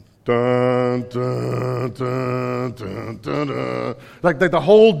 Dun, dun, dun, dun, dun, dun. Like the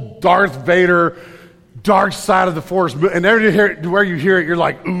whole Darth Vader dark side of the Force, and where you hear it, you're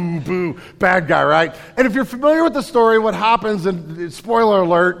like, ooh, boo, bad guy, right? And if you're familiar with the story, what happens, and spoiler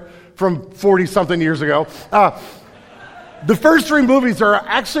alert from 40-something years ago, the first 3 movies are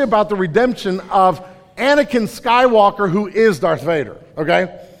actually about the redemption of Anakin Skywalker, who is Darth Vader,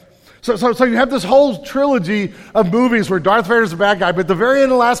 okay? So you have this whole trilogy of movies where Darth Vader's a bad guy, but at the very end of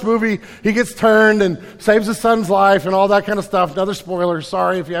the last movie, he gets turned and saves his son's life and all that kind of stuff. Another spoiler,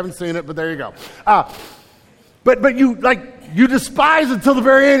 sorry if you haven't seen it, but there you go. But you despise until the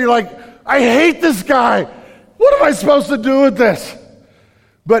very end. You're like, I hate this guy. What am I supposed to do with this?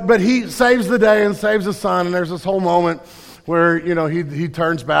 But he saves the day and saves his son, and there's this whole moment where, he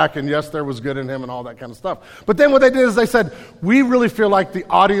turns back, and yes, there was good in him and all that kind of stuff. But then what they did is they said, we really feel like the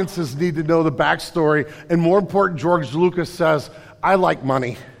audiences need to know the backstory, and more important, George Lucas says, I like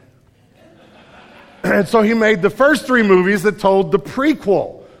money. And so he made the first 3 movies that told the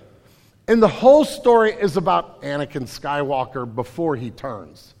prequel. And the whole story is about Anakin Skywalker before he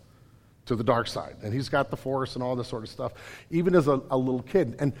turns to the dark side. And he's got the Force and all this sort of stuff, even as a little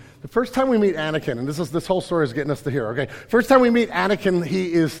kid. And the first time we meet Anakin, and this whole story is getting us to here, okay? First time we meet Anakin,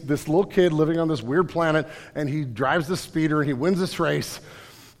 he is this little kid living on this weird planet, and he drives this speeder, and he wins this race,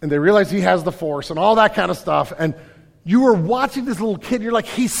 and they realize he has the Force and all that kind of stuff. And you were watching this little kid, and you're like,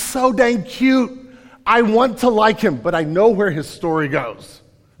 he's so dang cute. I want to like him, but I know where his story goes,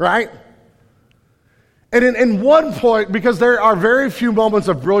 right? And in one point, because there are very few moments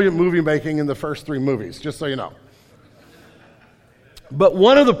of brilliant movie making in the first 3 movies, just so you know. But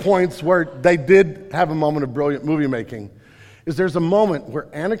one of the points where they did have a moment of brilliant movie making is there's a moment where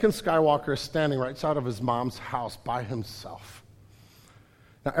Anakin Skywalker is standing right outside of his mom's house by himself.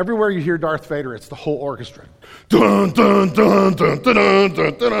 Now, everywhere you hear Darth Vader, it's the whole orchestra. Dun, dun, dun, dun, dun, dun,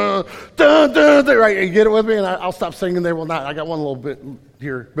 dun, dun, dun, dun, dun, right? You get it with me? And I'll stop singing. They will not. I got one little bit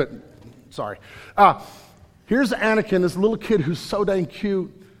here, but sorry. Here's Anakin, this little kid who's so dang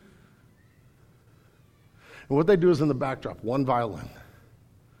cute. And what they do is in the backdrop, one violin.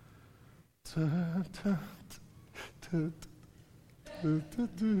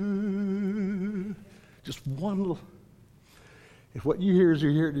 Just one little. If what you hear is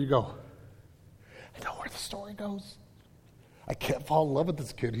you hear it, you go, I know where the story goes. I can't fall in love with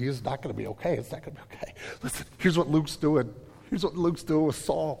this kid. He is not going to be okay. It's not going to be okay. Listen, here's what Luke's doing. Here's what Luke's doing with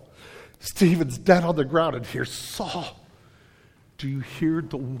Saul. Stephen's dead on the ground, and here's Saul. Do you hear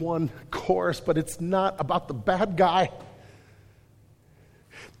the one chorus? But it's not about the bad guy.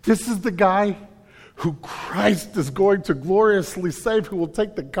 This is the guy who Christ is going to gloriously save, who will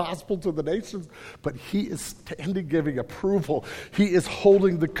take the gospel to the nations. But he is standing giving approval. He is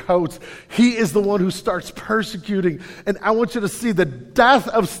holding the coats. He is the one who starts persecuting. And I want you to see the death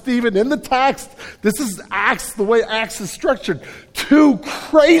of Stephen in the text. This is Acts, the way Acts is structured. 2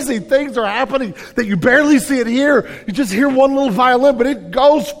 crazy things are happening that you barely see it here. You just hear one little violin, but it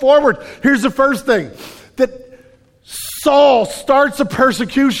goes forward. Here's the first thing. That Saul starts a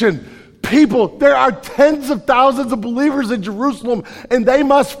persecution. People, there are tens of thousands of believers in Jerusalem, and they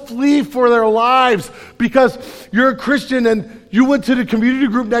must flee for their lives because you're a Christian and you went to the community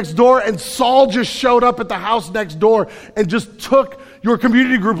group next door, and Saul just showed up at the house next door and just took your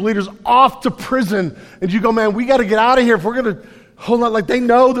community group leaders off to prison. And you go, man, we got to get out of here. If we're going to hold on, like they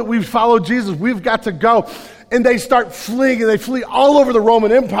know that we've followed Jesus, we've got to go. And they start fleeing, and they flee all over the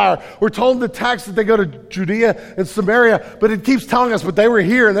Roman Empire. We're told in the text that they go to Judea and Samaria, but it keeps telling us, but they were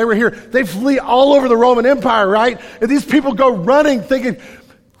here and they were here. They flee all over the Roman Empire, right? And these people go running thinking,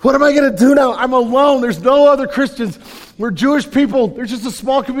 what am I going to do now? I'm alone. There's no other Christians. We're Jewish people. There's just a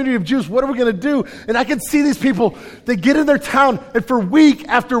small community of Jews. What are we going to do? And I can see these people. They get in their town, and for week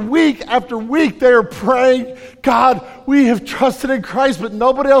after week after week, they are praying, God, we have trusted in Christ, but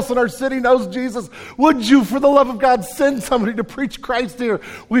nobody else in our city knows Jesus. Would you, for the love of God, send somebody to preach Christ here?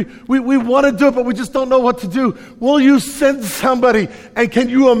 We want to do it, but we just don't know what to do. Will you send somebody? And can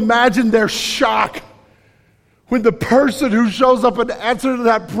you imagine their shock when the person who shows up in answer to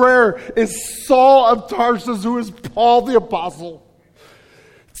that prayer is Saul of Tarsus, who is Paul the Apostle?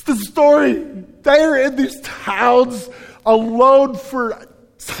 It's the story. They are in these towns alone for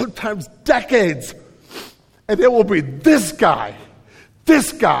sometimes decades. And it will be this guy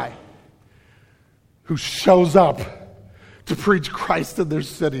who shows up to preach Christ in their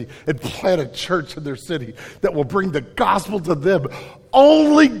city and plant a church in their city that will bring the gospel to them.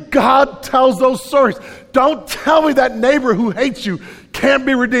 Only God tells those stories. Don't tell me that neighbor who hates you can't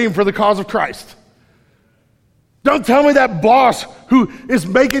be redeemed for the cause of Christ. Don't tell me that boss who is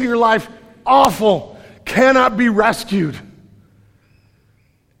making your life awful cannot be rescued.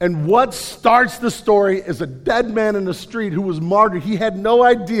 And what starts the story is a dead man in the street who was martyred. He had no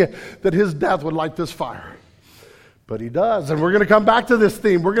idea that his death would light this fire. But he does. And we're going to come back to this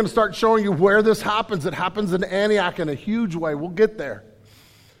theme. We're going to start showing you where this happens. It happens in Antioch in a huge way. We'll get there.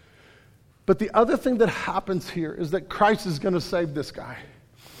 But the other thing that happens here is that Christ is going to save this guy.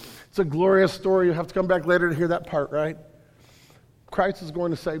 It's a glorious story. You have to come back later to hear that part, right? Christ is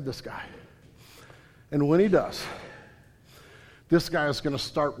going to save this guy. And when he does, this guy is going to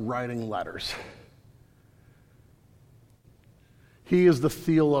start writing letters. He is the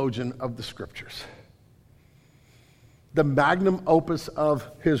theologian of the scriptures. The magnum opus of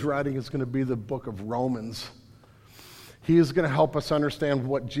his writing is going to be the book of Romans. He is going to help us understand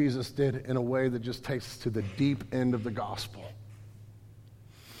what Jesus did in a way that just takes us to the deep end of the gospel.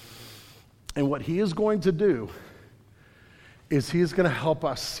 And what he is going to do is he is going to help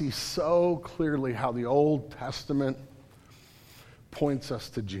us see so clearly how the Old Testament points us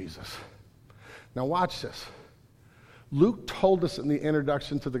to Jesus. Now watch this. Luke told us in the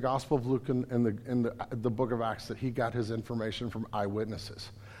introduction to the Gospel of Luke and the book of Acts that he got his information from eyewitnesses.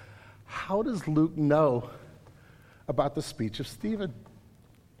 How does Luke know about the speech of Stephen?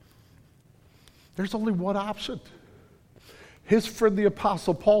 There's only one option. His friend the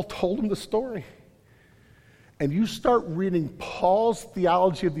Apostle Paul told him the story. And you start reading Paul's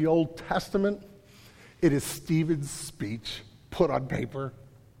theology of the Old Testament, it is Stephen's speech put on paper.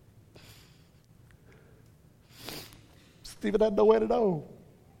 Stephen had no way to know,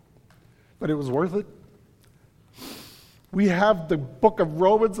 but it was worth it. We have the book of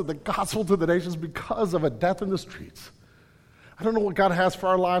Romans and the gospel to the nations because of a death in the streets. I don't know what God has for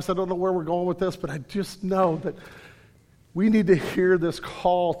our lives. I don't know where we're going with this, but I just know that we need to hear this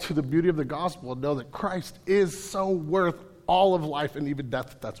call to the beauty of the gospel and know that Christ is so worth all of life and even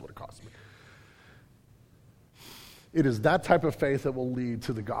death, if that's what it costs me. It is that type of faith that will lead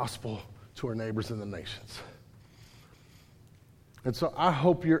to the gospel to our neighbors in the nations. And so I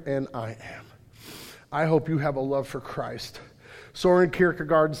hope you're and I am. I hope you have a love for Christ. Soren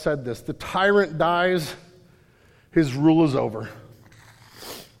Kierkegaard said this: the tyrant dies, his rule is over.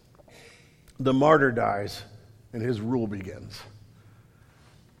 The martyr dies, and his rule begins.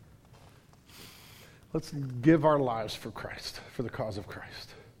 Let's give our lives for Christ, for the cause of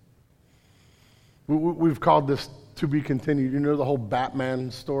Christ. We've called this to be continued. You know the whole Batman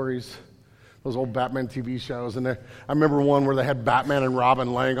stories? Those old Batman TV shows. And I remember one where they had Batman and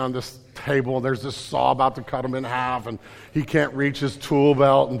Robin laying on this table, and there's this saw about to cut him in half, and he can't reach his tool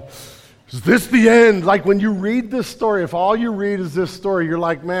belt. And is this the end? Like when you read this story, if all you read is this story, you're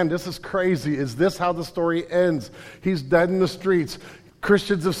like, man, this is crazy. Is this how the story ends? He's dead in the streets.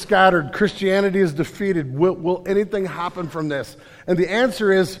 Christians have scattered. Christianity is defeated. Will anything happen from this? And the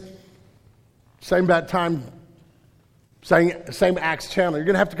answer is, same Acts channel. You're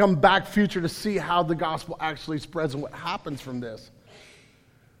going to have to come back future to see how the gospel actually spreads and what happens from this.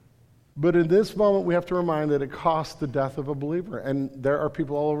 But in this moment, we have to remind that it costs the death of a believer. And there are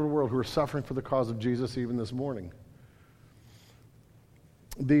people all over the world who are suffering for the cause of Jesus even this morning.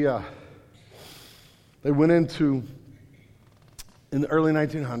 They went into, in the early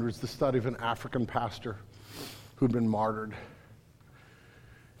 1900s, the study of an African pastor who'd been martyred.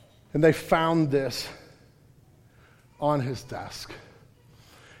 And they found this on his desk.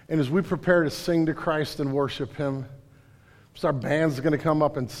 And as we prepare to sing to Christ and worship him, so our band's going to come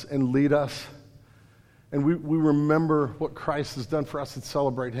up and lead us. And we remember what Christ has done for us and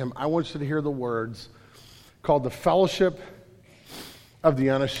celebrate him. I want you to hear the words called the Fellowship of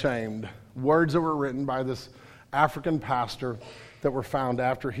the Unashamed. Words that were written by this African pastor that were found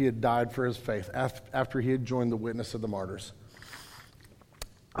after he had died for his faith, after he had joined the witness of the martyrs.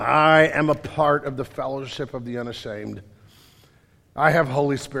 I am a part of the fellowship of the unashamed. I have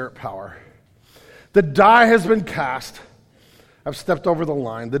Holy Spirit power. The die has been cast. I've stepped over the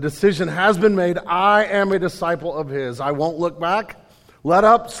line. The decision has been made. I am a disciple of his. I won't look back, let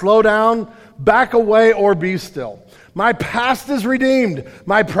up, slow down, back away, or be still. My past is redeemed.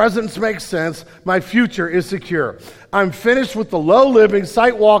 My present makes sense. My future is secure. I'm finished with the low living,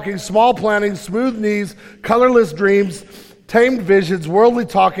 sight walking, small planning, smooth knees, colorless dreams, tamed visions, worldly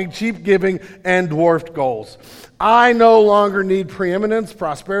talking, cheap giving, and dwarfed goals. I no longer need preeminence,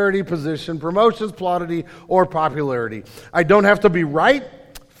 prosperity, position, promotions, plaudity, or popularity. I don't have to be right,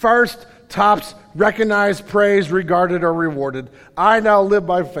 first, tops, recognized, praised, regarded, or rewarded. I now live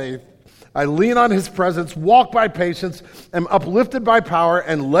by faith. I lean on his presence, walk by patience, am uplifted by power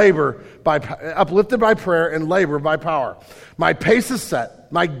and uplifted by prayer and labor by power. My pace is set.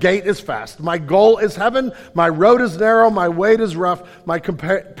 My gait is fast. My goal is heaven. My road is narrow. My weight is rough. My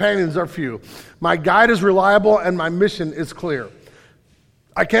companions are few. My guide is reliable and my mission is clear.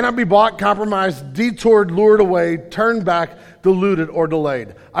 I cannot be bought, compromised, detoured, lured away, turned back, deluded, or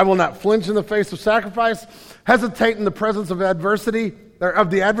delayed. I will not flinch in the face of sacrifice, hesitate in the presence of adversity,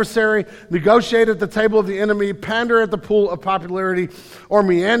 of the adversary, negotiate at the table of the enemy, pander at the pool of popularity, or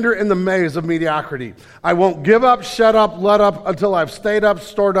meander in the maze of mediocrity. I won't give up, shut up, let up until I've stayed up,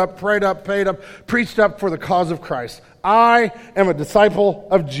 stored up, prayed up, paid up, preached up for the cause of Christ. I am a disciple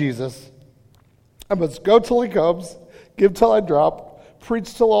of Jesus. I must go till he comes, give till I drop,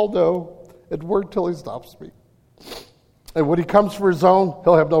 preach till I'll know, and work till he stops me. And when he comes for his own,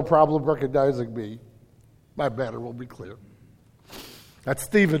 he'll have no problem recognizing me. My banner will be clear. That's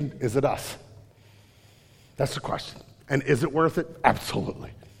Stephen. Is it us? That's the question. And is it worth it?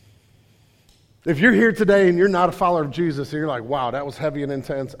 Absolutely. If you're here today and you're not a follower of Jesus and you're like, wow, that was heavy and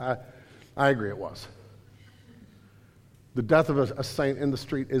intense, I agree it was. The death of a saint in the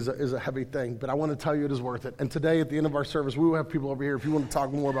street is a heavy thing, but I want to tell you it is worth it. And today at the end of our service, we will have people over here. If you want to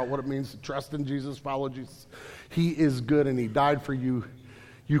talk more about what it means to trust in Jesus, follow Jesus, he is good and he died for you.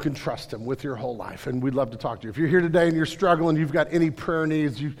 You can trust him with your whole life, and we'd love to talk to you. If you're here today and you're struggling, you've got any prayer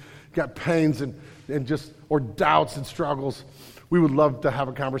needs, you've got pains or doubts and struggles, we would love to have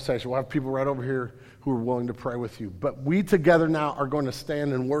a conversation. We'll have people right over here who are willing to pray with you. But we together now are going to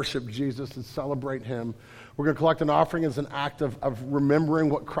stand and worship Jesus and celebrate him. We're going to collect an offering as an act of remembering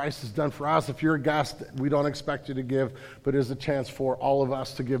what Christ has done for us. If you're a guest, we don't expect you to give, but it is a chance for all of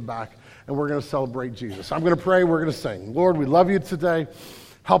us to give back, and we're going to celebrate Jesus. I'm going to pray, we're going to sing. Lord, we love you today.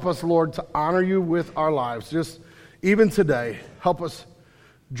 Help us, Lord, to honor you with our lives. Just even today, help us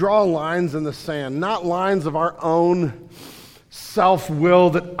draw lines in the sand, not lines of our own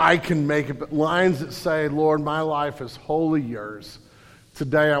self-will that I can make it, but lines that say, Lord, my life is wholly yours.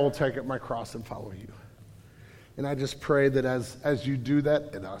 Today I will take up my cross and follow you. And I just pray that as you do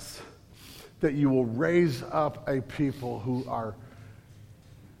that in us, that you will raise up a people who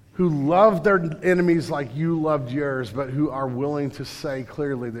love their enemies like you loved yours, but who are willing to say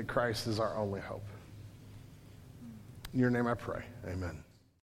clearly that Christ is our only hope. In your name I pray. Amen.